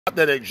Not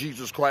that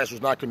Jesus Christ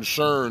was not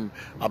concerned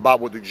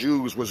about what the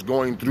Jews was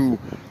going through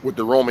with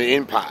the Roman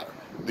Empire,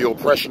 the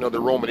oppression of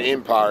the Roman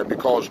Empire,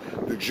 because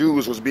the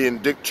Jews was being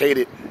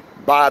dictated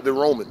by the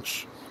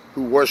Romans,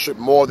 who worshiped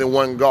more than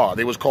one God.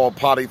 They was called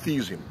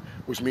polytheism,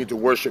 which means to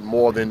worship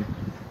more than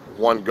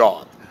one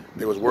God.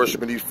 They was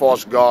worshiping these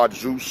false gods,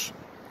 Zeus.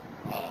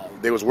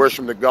 They was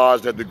worshiping the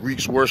gods that the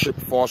Greeks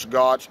worshiped, false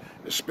gods.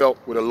 It's spelt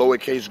with a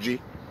lowercase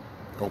g,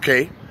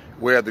 okay?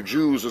 Where the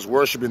Jews is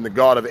worshiping the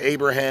God of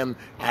Abraham,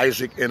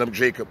 Isaac, and of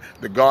Jacob,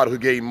 the God who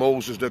gave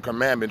Moses the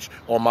commandments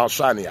on Mount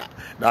Sinai.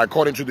 Now,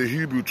 according to the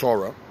Hebrew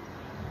Torah,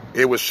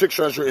 it was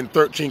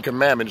 613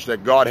 commandments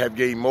that God had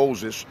gave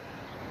Moses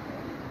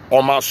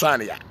on Mount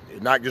Sinai,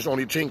 not just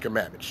only 10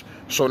 commandments.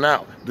 So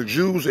now, the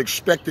Jews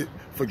expected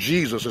for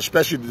Jesus,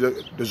 especially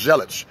the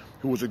Zealots,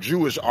 who was a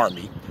Jewish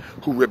army,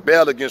 who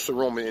rebelled against the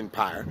Roman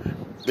Empire.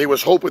 They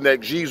was hoping that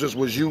Jesus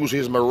would use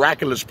his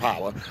miraculous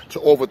power to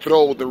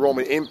overthrow the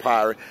Roman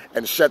Empire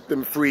and set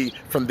them free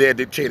from their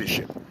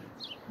dictatorship.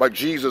 But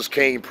Jesus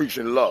came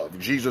preaching love.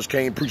 Jesus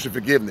came preaching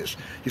forgiveness.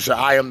 He said,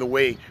 I am the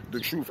way, the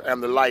truth,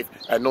 and the life,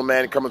 and no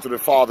man cometh to the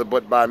Father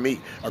but by me,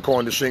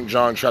 according to St.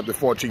 John chapter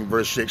 14,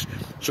 verse 6.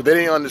 So they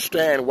didn't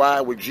understand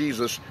why would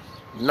Jesus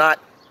not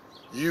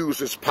use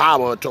his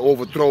power to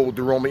overthrow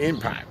the Roman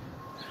Empire.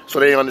 So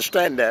they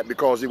understand that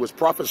because it was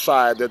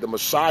prophesied that the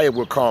Messiah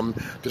would come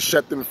to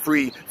set them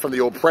free from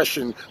the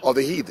oppression of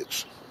the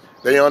heathens.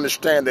 They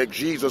understand that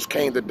Jesus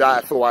came to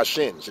die for our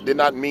sins. It did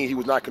not mean he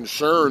was not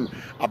concerned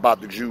about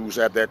the Jews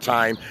at that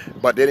time,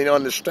 but they didn't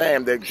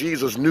understand that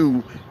Jesus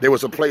knew there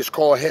was a place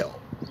called hell.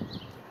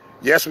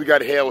 Yes, we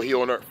got hell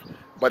here on earth,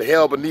 but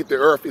hell beneath the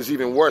earth is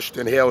even worse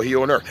than hell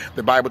here on earth.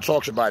 The Bible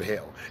talks about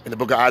hell. In the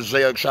book of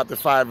Isaiah chapter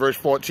 5, verse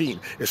 14,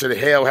 it said that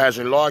hell has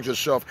enlarged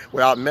itself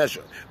without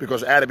measure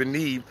because Adam and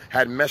Eve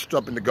had messed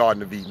up in the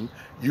Garden of Eden.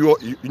 You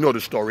know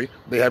the story.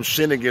 They have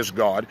sinned against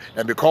God,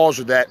 and because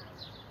of that,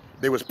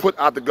 they was put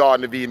out the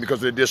Garden of Eden because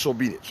of their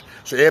disobedience.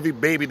 So every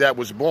baby that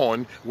was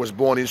born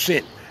in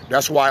sin.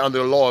 That's why under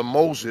the law of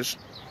Moses,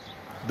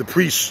 the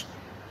priests,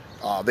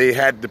 they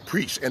had the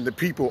priests and the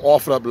people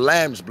offer up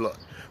lamb's blood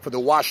for the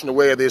washing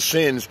away of their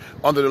sins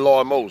under the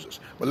law of Moses.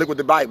 But look what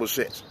the Bible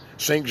says.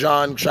 St.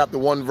 John chapter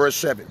 1, verse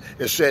 7.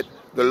 It said,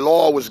 the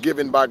law was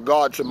given by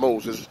God to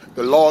Moses.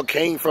 The law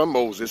came from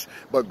Moses,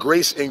 but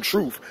grace and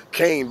truth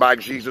came by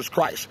Jesus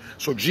Christ.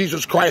 So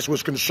Jesus Christ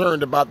was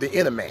concerned about the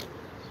inner man.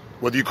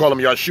 Whether you call him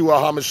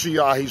Yeshua,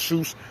 HaMashiach,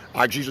 Jesus,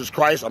 Jesus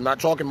Christ, I'm not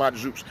talking about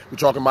Zeus. We're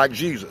talking about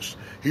Jesus.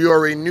 He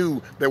already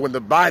knew that when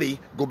the body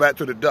go back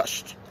to the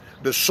dust,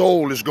 the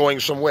soul is going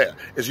somewhere.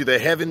 It's either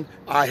heaven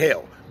or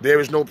hell. There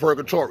is no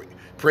purgatory.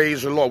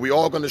 Praise the Lord. We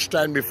all going to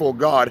stand before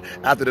God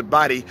after the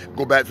body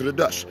go back to the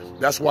dust.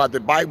 That's why the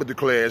Bible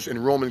declares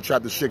in Romans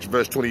chapter 6,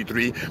 verse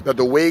 23, that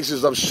the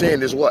wages of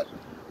sin is what?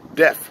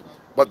 Death.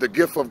 But the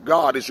gift of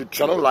God is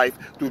eternal life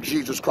through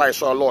Jesus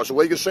Christ our Lord. So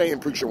what are you saying,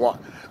 Preacher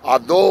Juan?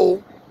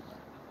 Although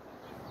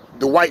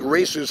the white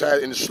races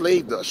had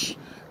enslaved us,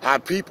 our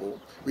people,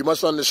 we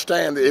must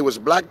understand that it was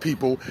black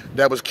people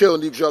that was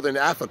killing each other in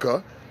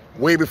Africa.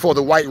 Way before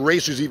the white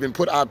races even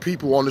put our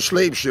people on the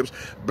slave ships,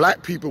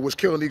 black people was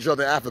killing each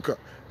other in Africa.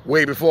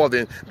 Way before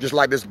then, just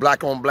like this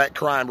black on black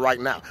crime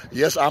right now.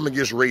 Yes, I'm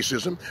against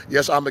racism.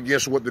 Yes, I'm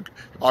against what the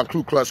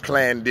Ku Klux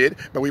Klan did.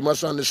 But we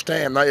must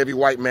understand not every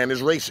white man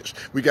is racist.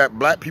 We got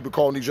black people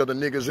calling each other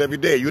niggas every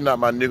day. You're not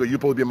my nigga. You're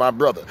supposed to be my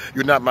brother.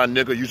 You're not my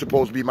nigga. You're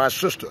supposed to be my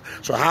sister.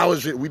 So how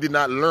is it we did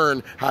not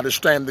learn how to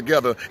stand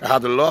together and how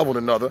to love one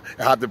another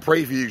and how to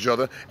pray for each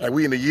other? And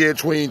we in the year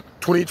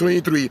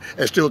 2023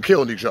 and still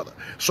killing each other.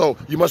 So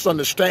you must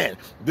understand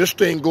this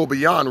thing go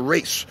beyond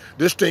race.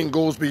 This thing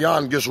goes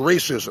beyond just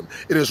racism.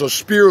 It is a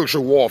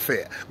spiritual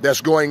warfare that's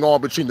going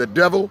on between the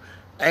devil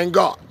and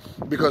God,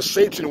 because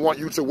Satan wants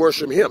you to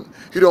worship him.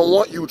 He don't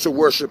want you to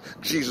worship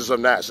Jesus of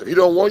Nazareth. He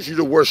don't want you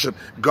to worship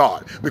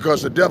God,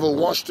 because the devil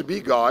wants to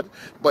be God,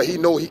 but he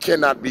know he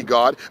cannot be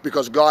God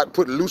because God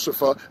put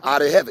Lucifer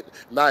out of heaven.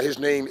 Now his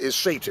name is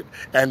Satan,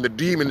 and the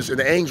demons and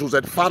the angels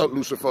that followed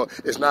Lucifer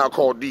is now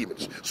called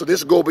demons. So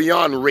this go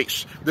beyond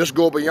race. This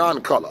go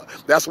beyond color.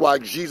 That's why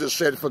Jesus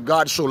said, for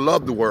God so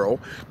loved the world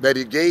that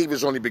he gave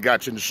his only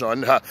begotten son,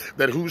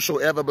 that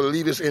whosoever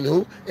believeth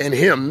in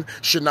him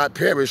should not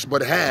perish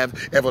but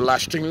have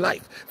everlasting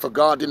life. For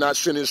God did not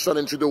send his son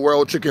into the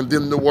world to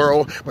condemn the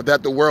world, but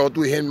that the world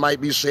through him might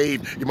be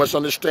saved. You must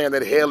understand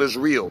that hell is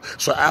real.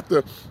 So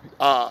after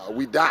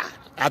we die,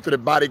 after the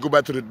body go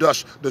back to the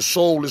dust, the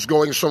soul is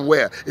going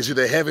somewhere. It's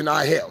either heaven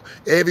or hell.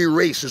 Every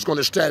race is going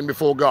to stand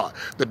before God.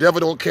 The devil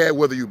don't care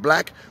whether you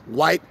black,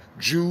 white,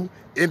 Jew,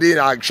 Indian,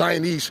 or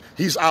Chinese.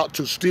 He's out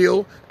to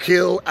steal,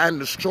 kill, and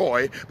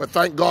destroy. But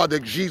thank God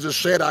that Jesus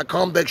said, I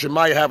come that you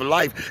might have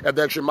life and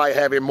that you might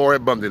have it more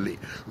abundantly.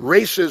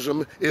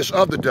 Racism is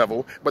of the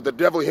devil, but the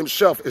devil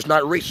himself is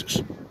not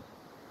racist.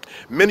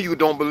 Many of you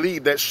don't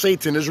believe that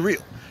Satan is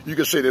real. You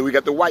can say that we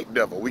got the white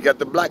devil, we got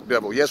the black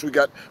devil. Yes, we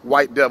got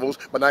white devils,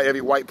 but not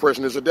every white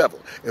person is a devil.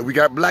 And we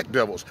got black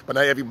devils, but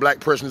not every black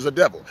person is a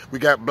devil. We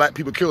got black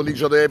people killing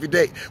each other every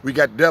day. We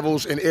got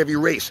devils in every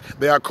race.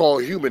 They are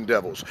called human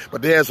devils.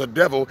 But there's a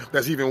devil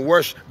that's even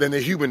worse than the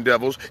human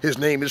devils. His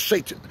name is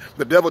Satan.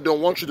 The devil don't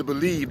want you to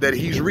believe that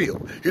he's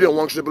real. He don't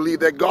want you to believe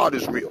that God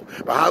is real.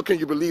 But how can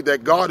you believe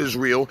that God is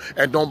real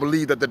and don't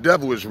believe that the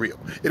devil is real?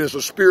 It is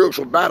a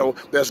spiritual battle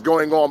that's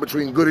going on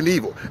between good and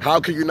evil. How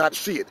can you not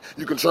see it?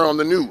 You can turn on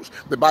the news.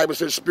 The Bible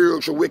says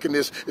spiritual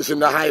wickedness is in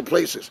the high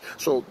places.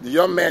 So the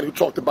young man who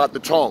talked about the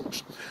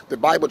tongues, the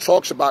Bible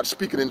talks about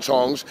speaking in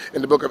tongues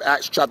in the book of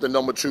Acts chapter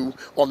number 2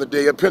 on the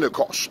day of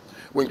Pentecost.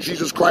 When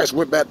Jesus Christ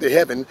went back to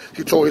heaven,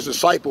 he told his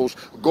disciples,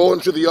 go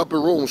into the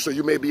upper room so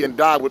you may be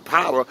endowed with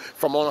power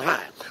from on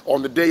high.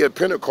 On the day of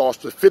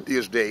Pentecost, the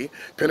 50th day,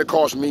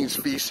 Pentecost means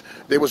feast,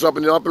 they was up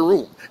in the upper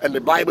room. And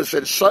the Bible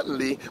said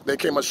suddenly there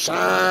came a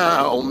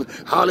sound,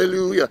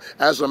 hallelujah,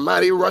 as a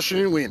mighty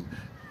rushing wind.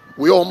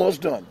 We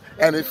almost done.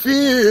 And it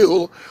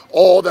filled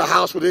all the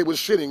house where they were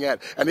sitting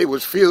at. And it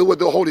was filled with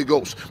the Holy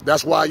Ghost.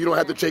 That's why you don't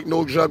have to take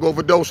no drug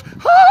overdose.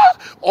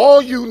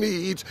 All you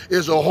need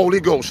is a Holy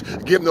Ghost.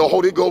 Getting the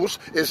Holy Ghost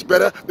is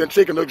better than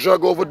taking a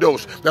drug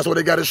overdose. That's why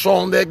they got a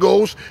song that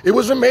goes, it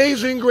was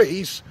amazing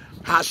grace.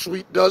 How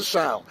sweet does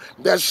sound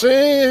that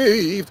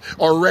saved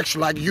a wretch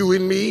like you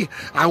and me.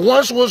 I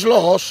once was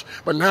lost,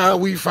 but now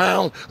we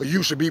found. I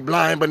used to be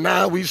blind, but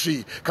now we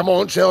see. Come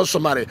on, tell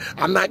somebody.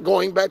 I'm not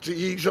going back to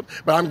Egypt,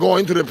 but I'm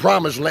going to the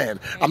promised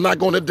land. I'm not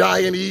going to die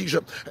in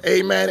Egypt.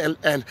 Amen.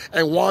 And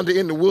wander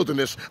in the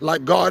wilderness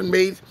like God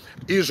made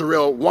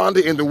Israel wander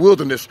in the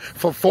wilderness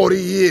for 40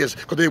 years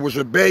because they was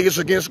rebellious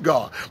against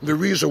God. The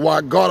reason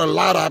why God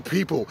allowed our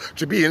people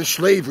to be in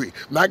slavery,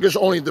 not just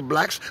only the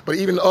blacks, but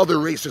even other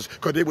races,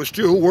 because they were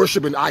still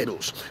worshiping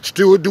idols,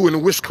 still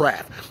doing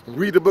witchcraft.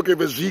 Read the book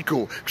of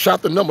Ezekiel,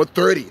 chapter number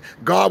 30.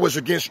 God was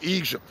against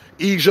Egypt.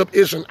 Egypt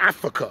is in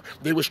Africa.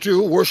 They were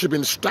still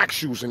worshiping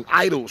statues and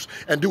idols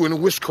and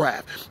doing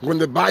witchcraft. When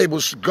the Bible,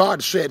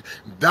 God said,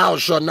 thou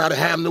shalt not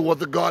have no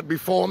other God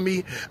before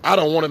me. I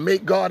don't want to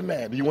make God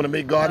mad. Do you want to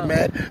make God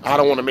mad? I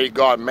don't want to make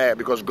God mad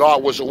because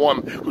God was the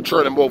one who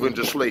turned him over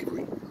into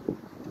slavery.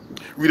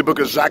 Read the book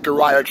of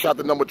Zechariah,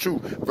 chapter number 2,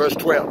 verse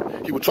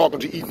 12. He was talking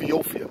to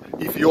Ethiopia.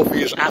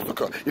 Ethiopia is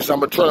Africa. He said, I'm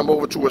going to turn him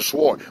over to a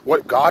sword.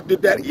 What, God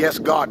did that? Yes,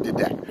 God did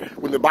that.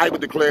 When the Bible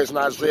declares in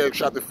Isaiah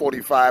chapter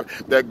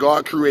 45 that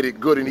God created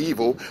good and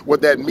evil,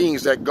 what that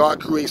means that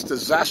God creates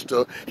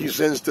disaster, he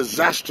sends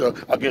disaster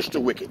against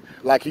the wicked.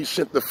 Like he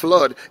sent the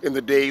flood in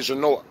the days of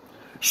Noah.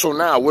 So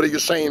now, what are you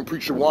saying,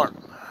 Preacher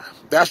Warren?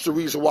 That's the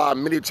reason why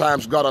many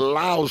times God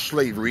allows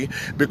slavery.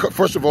 Because,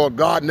 first of all,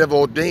 God never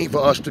ordained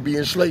for us to be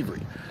in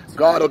slavery.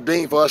 God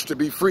ordained for us to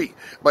be free.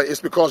 But it's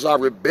because of our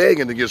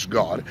rebellion against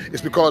God.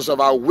 It's because of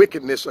our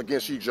wickedness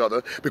against each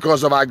other.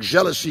 Because of our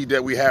jealousy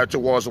that we have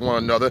towards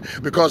one another.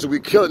 Because we're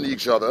killing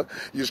each other.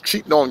 You're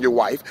cheating on your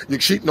wife. You're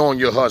cheating on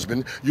your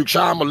husband. You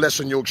child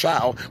molesting your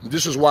child.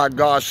 This is why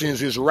God sends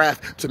his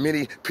wrath to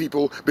many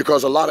people.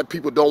 Because a lot of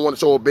people don't want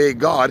to obey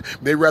God.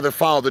 They rather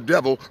follow the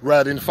devil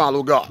rather than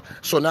follow God.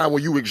 So now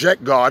when you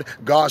reject God,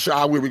 God said,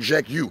 I will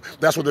reject you.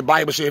 That's what the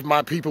Bible says, if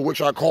my people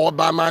which are called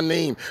by my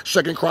name.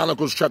 2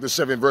 Chronicles chapter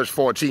 7 verse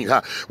 14,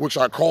 which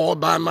are called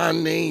by my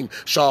name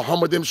shall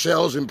humble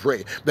themselves and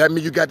pray. That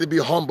means you got to be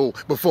humble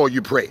before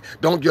you pray.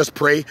 Don't just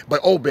pray,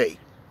 but obey.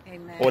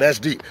 Amen. Oh, that's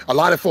deep. A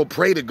lot of folk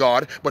pray to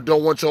God, but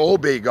don't want to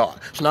obey God.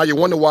 So now you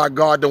wonder why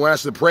God don't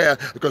answer the prayer,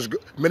 because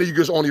many of you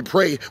just only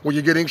pray when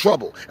you get in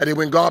trouble. And then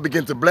when God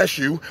begins to bless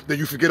you, then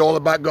you forget all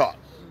about God.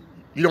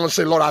 You don't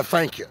say, Lord, I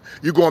thank you.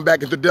 You're going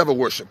back into devil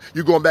worship.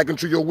 You're going back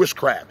into your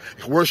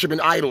witchcraft, worshiping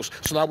idols.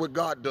 It's not what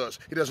God does.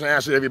 He doesn't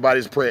answer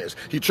everybody's prayers.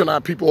 He turned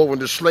our people over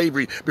into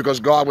slavery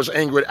because God was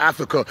angry at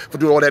Africa for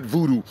doing all that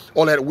voodoo,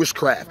 all that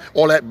witchcraft,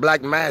 all that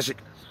black magic.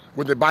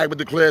 When the Bible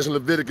declares in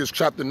Leviticus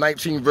chapter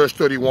 19, verse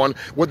 31,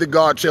 what did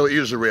God tell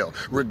Israel?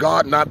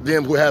 Regard not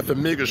them who have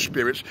familiar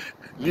spirits,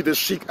 neither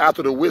seek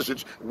after the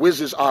wizards.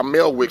 Wizards are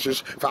male witches,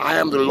 for I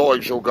am the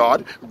Lord your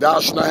God. Thou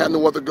shalt not have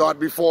no other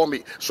God before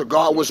me. So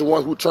God was the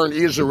one who turned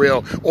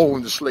Israel over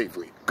into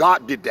slavery.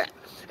 God did that.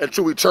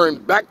 Until we turn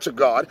back to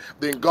God,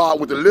 then God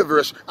will deliver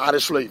us out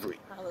of slavery.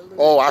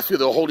 Oh, I feel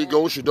the Holy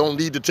Ghost. You don't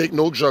need to take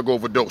no drug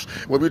overdose.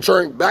 When we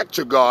turn back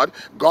to God,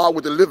 God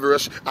will deliver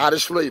us out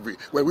of slavery.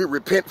 When we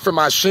repent from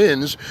our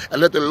sins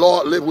and let the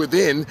Lord live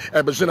within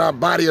and present our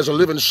body as a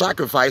living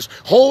sacrifice,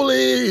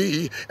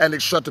 holy and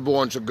acceptable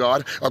unto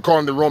God,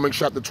 according to Romans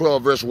chapter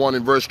 12, verse 1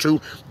 and verse 2,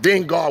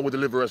 then God will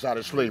deliver us out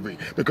of slavery.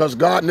 Because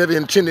God never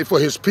intended for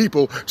his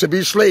people to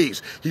be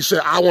slaves. He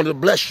said, I want to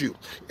bless you.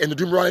 In the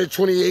Deuteronomy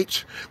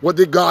 28, what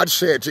did God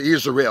say to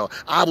Israel?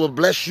 I will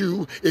bless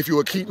you if you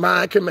will keep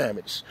my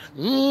commandments.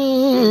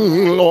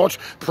 Lord,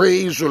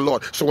 praise the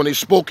Lord. So when they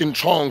spoke in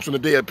tongues on the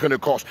day of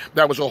Pentecost,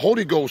 that was a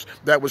Holy Ghost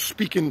that was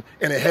speaking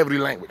in a heavenly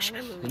language.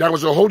 That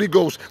was a Holy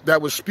Ghost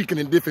that was speaking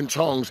in different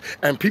tongues,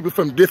 and people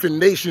from different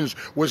nations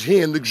was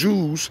hearing the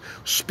Jews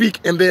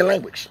speak in their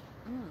language.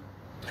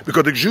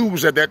 Because the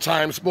Jews at that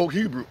time spoke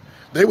Hebrew.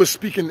 They were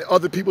speaking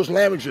other people's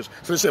languages.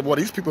 So they said, well,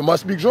 these people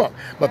must be drunk.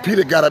 But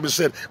Peter got up and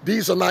said,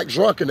 these are not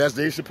drunken as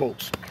they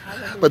suppose.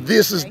 But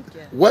this is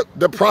what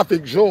the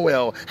prophet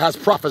Joel has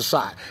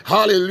prophesied.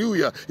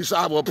 Hallelujah. He said,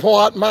 I will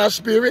pour out my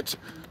spirit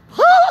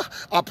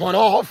upon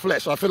all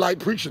flesh. I feel like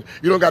preaching.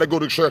 You don't got to go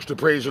to church to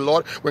praise the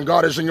Lord. When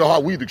God is in your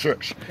heart, we the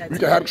church. You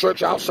can have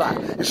church outside.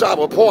 He said, I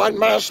will pour out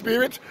my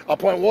spirit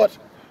upon what?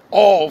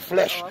 All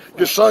flesh.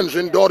 Your sons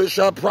and daughters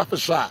shall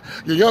prophesy.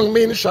 Your young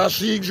men shall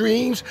see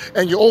dreams,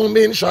 and your old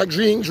men shall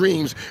dream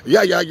dreams.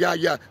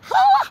 Yeah.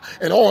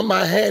 And all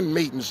my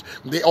handmaidens,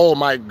 oh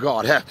my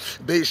God,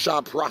 they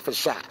shall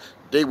prophesy.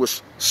 They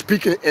was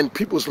speaking in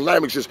people's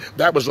languages.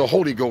 That was the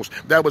Holy Ghost.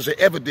 That was the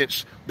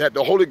evidence that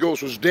the Holy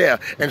Ghost was there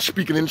and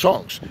speaking in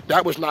tongues.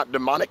 That was not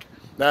demonic.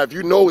 Now, if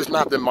you know it's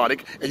not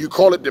demonic and you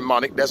call it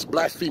demonic, that's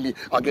blasphemy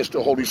against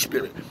the Holy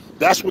Spirit.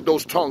 That's what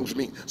those tongues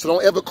mean. So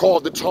don't ever call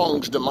the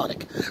tongues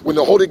demonic. When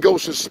the Holy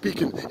Ghost is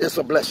speaking, it's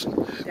a blessing.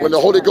 When the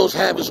Holy Ghost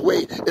have his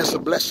way, it's a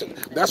blessing.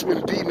 That's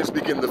when demons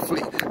begin to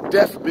flee.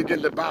 Death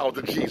begin to bow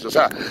to Jesus.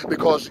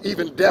 Because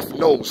even death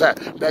knows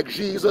that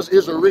Jesus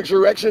is the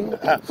resurrection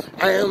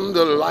and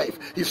the life.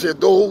 He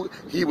said, though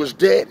he was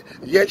dead,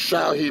 yet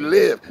shall he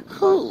live.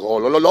 Oh,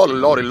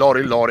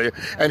 Lordy.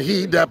 And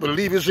he that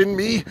believeth in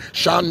me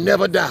shall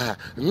never die.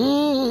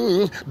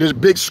 This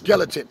big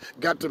skeleton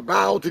got to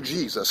bow to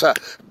Jesus.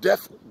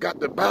 Death got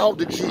to bow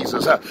to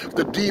Jesus.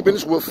 The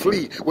demons will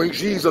flee when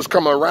Jesus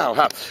come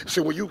around.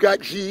 So when you got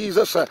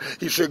Jesus,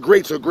 he said,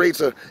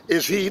 greater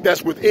is he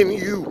that's within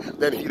you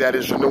than he that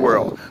is in the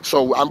world.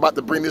 So I'm about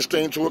to bring this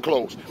thing to a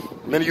close.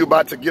 Many of you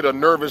about to get a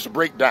nervous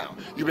breakdown.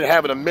 You've been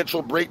having a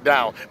mental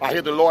breakdown. I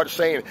hear the Lord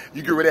saying,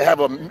 you get ready to have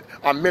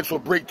a mental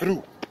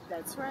breakthrough.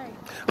 That's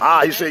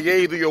right. He said,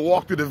 yea, though you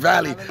walk through the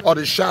valley or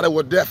the shadow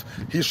of death,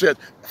 he said,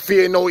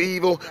 fear no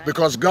evil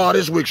because God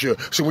is with you.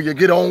 So when you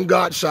get on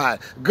God's side,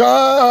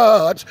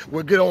 God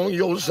will get on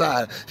your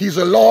side. He's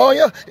a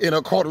lawyer in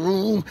a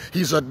courtroom.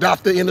 He's a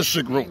doctor in a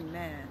sick room.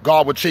 Amen.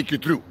 God will take you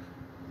through.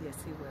 Yes,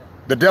 he will.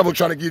 The devil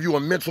trying to give you a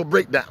mental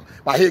breakdown.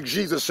 I hear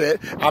Jesus said,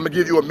 I'm going to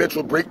give you a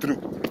mental breakthrough.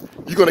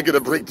 You're going to get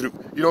a breakthrough.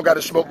 You don't got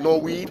to smoke no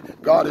weed.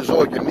 God is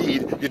all you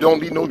need. You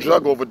don't need no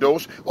drug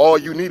overdose. All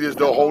you need is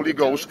the Holy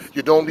Ghost.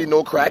 You don't need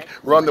no crack.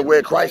 Run to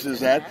where Christ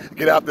is at.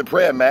 Get out the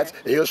prayer mats.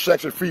 He'll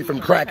set you free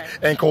from crack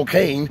and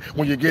cocaine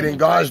when you get in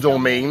God's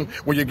domain.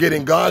 When you get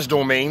in God's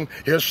domain,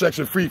 he'll set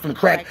you free from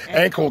crack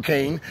and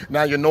cocaine.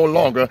 Now you no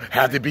longer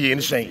have to be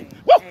insane.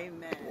 Woo!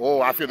 Amen.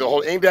 Oh, I feel the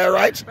whole, ain't that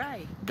right?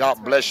 Right.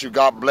 God bless you.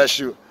 God bless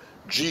you.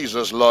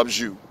 Jesus loves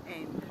you.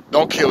 Amen.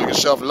 Don't kill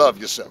yourself. Love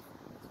yourself.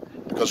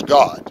 Because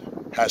God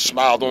has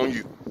smiled on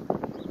you.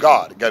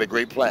 God got a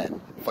great plan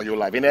for your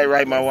life. Ain't that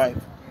right, my wife?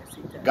 Yes,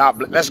 he does. God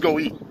bless. Let's go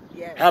eat.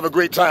 Yes. Have a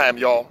great time,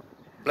 y'all.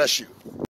 Bless you.